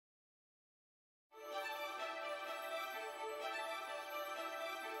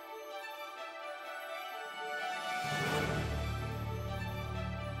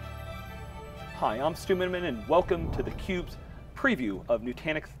Hi, I'm Stu Miniman, and welcome to theCUBE's preview of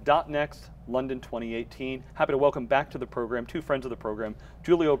Nutanix .next London 2018. Happy to welcome back to the program two friends of the program,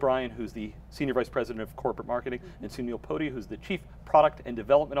 Julie O'Brien, who's the Senior Vice President of Corporate Marketing, and Sunil Potti, who's the Chief Product and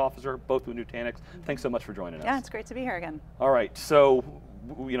Development Officer, both with Nutanix. Thanks so much for joining us. Yeah, it's great to be here again. All right, so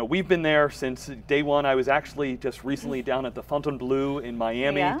we've been there since day one. I was actually just recently down at the Fontainebleau in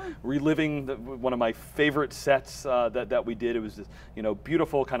Miami, reliving one of my favorite sets that we did. It was just,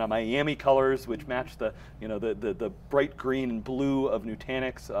 beautiful kind of Miami colors, which matched the the bright green and blue of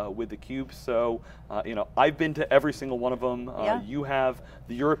Nutanix with theCUBE. So I've been to every single one of them. You have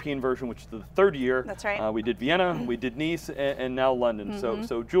the European version, which is the third year. That's right. We did Vienna, we did Nice, and now London.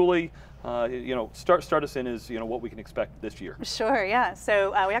 So Julie, start us in as what we can expect this year. Sure, yeah.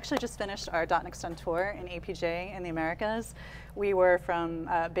 So we actually just finished our .next on tour in APJ in the Americas. We were from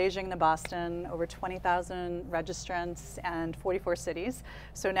Beijing to Boston, over 20,000 registrants and 44 cities.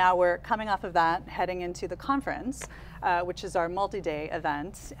 So now we're coming off of that, heading into the conference, which is our multi-day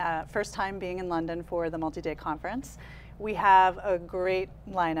event. First time being in London for the multi-day conference. We have a great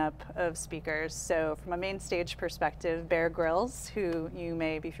lineup of speakers. So from a main stage perspective, Bear Grylls, who you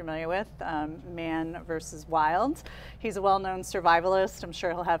may be familiar with, Man versus Wild. He's a well-known survivalist. I'm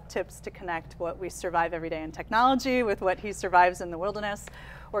sure he'll have tips to connect what we survive every day in technology with what he survives in the wilderness.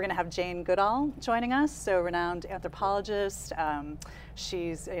 We're going to have Jane Goodall joining us, so renowned anthropologist.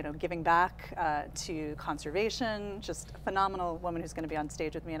 She's giving back to conservation. Just a phenomenal woman who's going to be on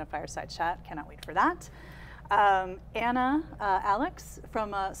stage with me in a fireside chat. Cannot wait for that. Anna Alex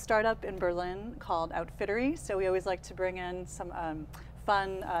from a startup in Berlin called Outfittery. So we always like to bring in some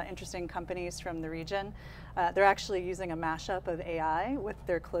fun, interesting companies from the region. They're actually using a mashup of AI with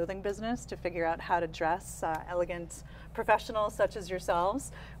their clothing business to figure out how to dress elegant professionals such as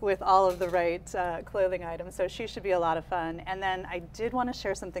yourselves with all of the right clothing items. So she should be a lot of fun. And then I did want to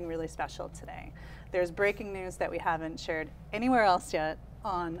share something really special today. There's breaking news that we haven't shared anywhere else yet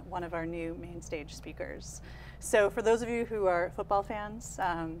on one of our new main stage speakers. So for those of you who are football fans,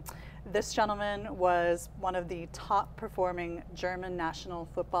 this gentleman was one of the top performing German national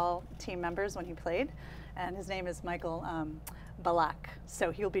football team members when he played, and his name is Michael Ballack.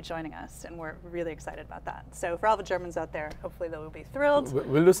 So he'll be joining us, and we're really excited about that. So for all the Germans out there, hopefully they will be thrilled.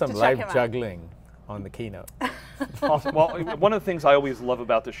 We'll do some live juggling on the keynote. Awesome. Well, one of the things I always love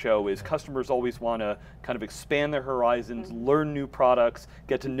about the show is customers always want to kind of expand their horizons, learn new products,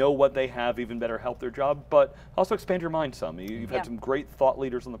 get to know what they have, even better help their job, but also expand your mind some. You've had some great thought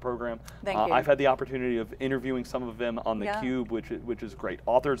leaders on the program. Thank you. I've had the opportunity of interviewing some of them on theCUBE, which is great.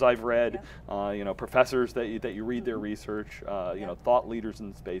 Authors I've read, professors that you read their research, thought leaders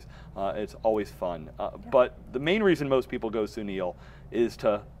in the space. It's always fun. But the main reason most people go, Sunil, is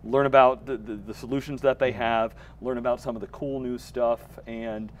to learn about the solutions that they have, learn about some of the cool new stuff,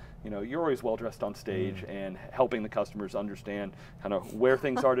 and you're always well dressed on stage and helping the customers understand kind of where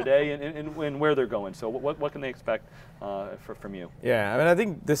things are today and where they're going. So what can they expect from you? Yeah, I mean, I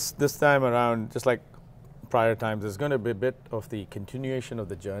think this time around, just like prior times, there's going to be a bit of the continuation of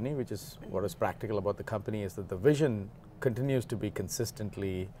the journey, which is what is practical about the company, is that the vision continues to be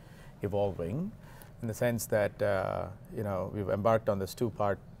consistently evolving, in the sense that we've embarked on this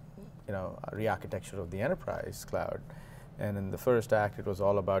two-part re-architecture of the enterprise cloud. And in the first act, it was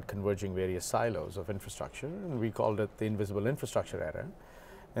all about converging various silos of infrastructure, and we called it the invisible infrastructure era.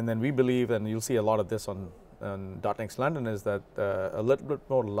 And then we believe, and you'll see a lot of this on .next London, is that a little bit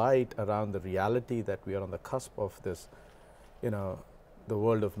more light around the reality that we are on the cusp of this, the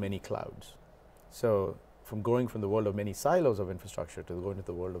world of many clouds. So from going from the world of many silos of infrastructure to going to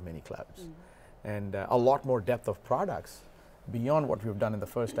the world of many clouds. And a lot more depth of products beyond what we've done in the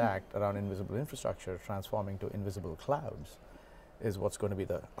first act around invisible infrastructure, transforming to invisible clouds, is what's going to be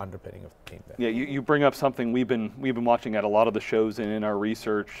the underpinning of the theme there. Yeah, you bring up something we've been watching at a lot of the shows and in our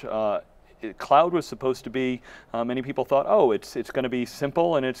research. Cloud was supposed to be, many people thought, oh, it's going to be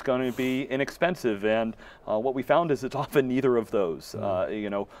simple and it's going to be inexpensive, and what we found is it's often neither of those.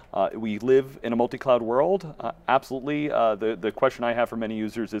 We live in a multi-cloud world, absolutely. The question I have for many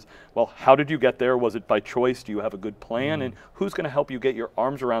users is, well, how did you get there? Was it by choice? Do you have a good plan? And who's going to help you get your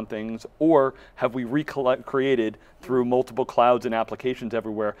arms around things? Or have we recreated through multiple clouds and applications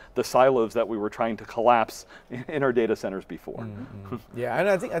everywhere the silos that we were trying to collapse in our data centers before? Yeah, and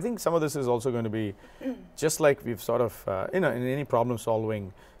I think some of this is also going to be, just like we've sort of, in any problem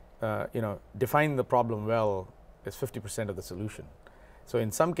solving, define the problem well is 50% of the solution. So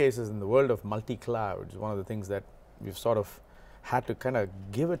in some cases, in the world of multi-clouds, one of the things that we've sort of had to kind of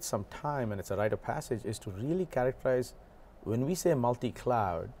give it some time, and it's a rite of passage, is to really characterize, when we say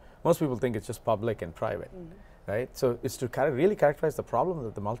multi-cloud, most people think it's just public and private. right? So it's to really characterize the problem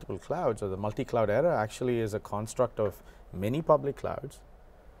that the multiple clouds or the multi-cloud era actually is a construct of many public clouds,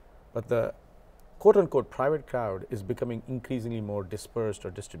 but the quote-unquote private cloud is becoming increasingly more dispersed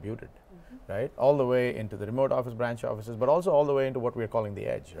or distributed, right? All the way into the remote office, branch offices, but also all the way into what we're calling the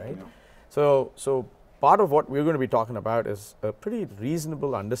edge, right? So part of what we're going to be talking about is a pretty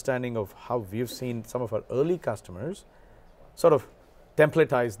reasonable understanding of how we've seen some of our early customers sort of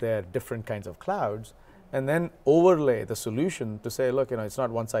templatize their different kinds of clouds and then overlay the solution to say, look, it's not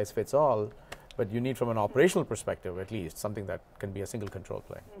one size fits all, but you need from an operational perspective at least something that can be a single control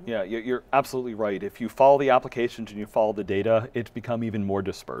plane. Yeah, you're absolutely right. If you follow the applications and you follow the data, it's become even more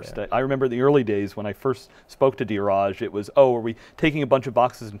dispersed. I remember the early days when I first spoke to Dheeraj, it was, are we taking a bunch of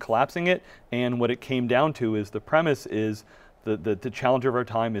boxes and collapsing it? And what it came down to is the premise is the challenge of our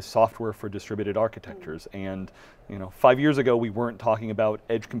time is software for distributed architectures. And 5 years ago we weren't talking about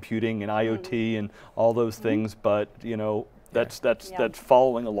edge computing and IoT and all those things, but that's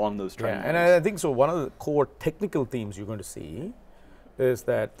following along those trends. Yeah, and I think so one of the core technical themes you're going to see is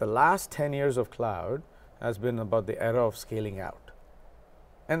that the last 10 years of cloud has been about the era of scaling out.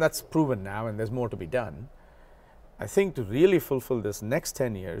 And that's proven now, and there's more to be done. I think to really fulfill this next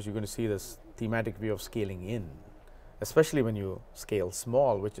 10 years, you're going to see this thematic view of scaling in, especially when you scale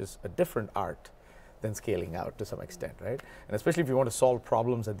small, which is a different art than scaling out to some extent, right? And especially if you want to solve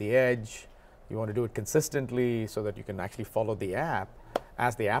problems at the edge, you want to do it consistently so that you can actually follow the app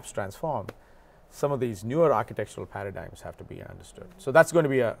as the apps transform. Some of these newer architectural paradigms have to be understood. So that's going to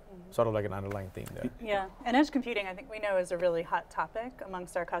be a sort of like an underlying theme there. Yeah, and edge computing I think we know is a really hot topic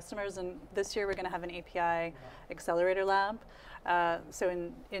amongst our customers, and this year we're going to have an API accelerator lab. So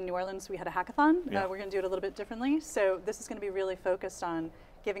in New Orleans we had a hackathon. We're going to do it a little bit differently. So this is going to be really focused on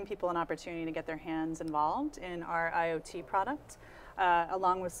giving people an opportunity to get their hands involved in our IoT product.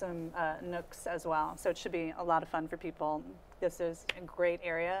 Along with some nooks as well. So it should be a lot of fun for people. This is a great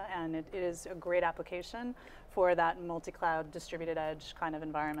area, and it is a great application for that multi-cloud distributed edge kind of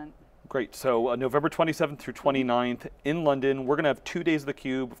environment. Great, so November 27th through 29th in London. We're going to have 2 days of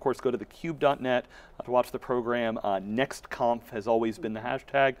theCUBE. Of course, go to thecube.net to watch the program. NextConf has always been the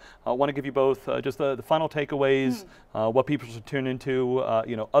hashtag. I want to give you both just the final takeaways, what people should tune into,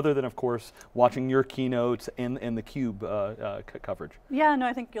 other than, of course, watching your keynotes and theCUBE coverage. Yeah, no,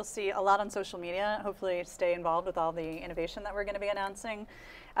 I think you'll see a lot on social media. Hopefully stay involved with all the innovation that we're going to be announcing.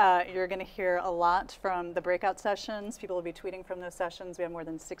 You're going to hear a lot from the breakout sessions. People will be tweeting from those sessions. We have more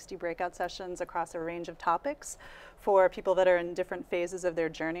than 60 breakout sessions across a range of topics for people that are in different phases of their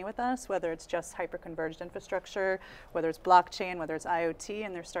journey with us, whether it's just hyper-converged infrastructure, whether it's blockchain, whether it's IoT,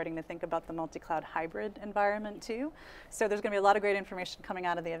 and they're starting to think about the multi-cloud hybrid environment too. So there's going to be a lot of great information coming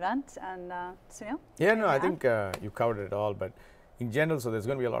out of the event. And Sunil? Yeah, no, I think you covered it all, but in general, so there's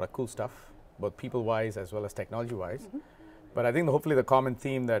going to be a lot of cool stuff, both people-wise as well as technology-wise. But I think hopefully the common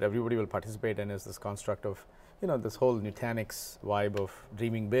theme that everybody will participate in is this construct of, this whole Nutanix vibe of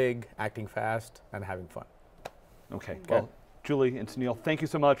dreaming big, acting fast, and having fun. Okay, well, Julie and Sunil, thank you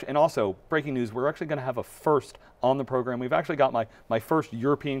so much. And also, breaking news, we're actually going to have a first on the program. We've actually got my first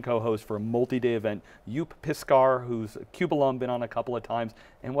European co-host for a multi-day event, Joep Piscaer, who's a CUBE alum, been on a couple of times.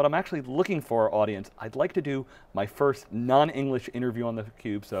 And what I'm actually looking for, audience, I'd like to do my first non-English interview on the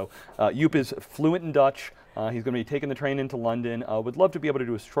CUBE. So Joep is fluent in Dutch. He's going to be taking the train into London. Would love to be able to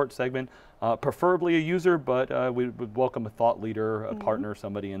do a short segment, preferably a user, but we would welcome a thought leader, a partner,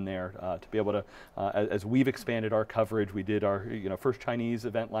 somebody in there to be able to, as we've expanded our coverage, we did our first Chinese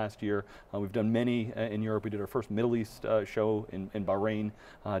event last year. We've done many in Europe. We did our first Middle East show in Bahrain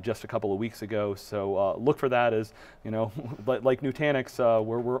just a couple of weeks ago. So look for that as, like Nutanix,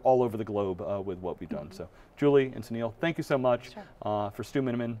 we're all over the globe with what we've done. So Julie and Sunil, thank you so much. For Stu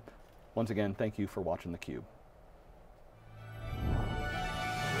Miniman, once again, thank you for watching theCUBE.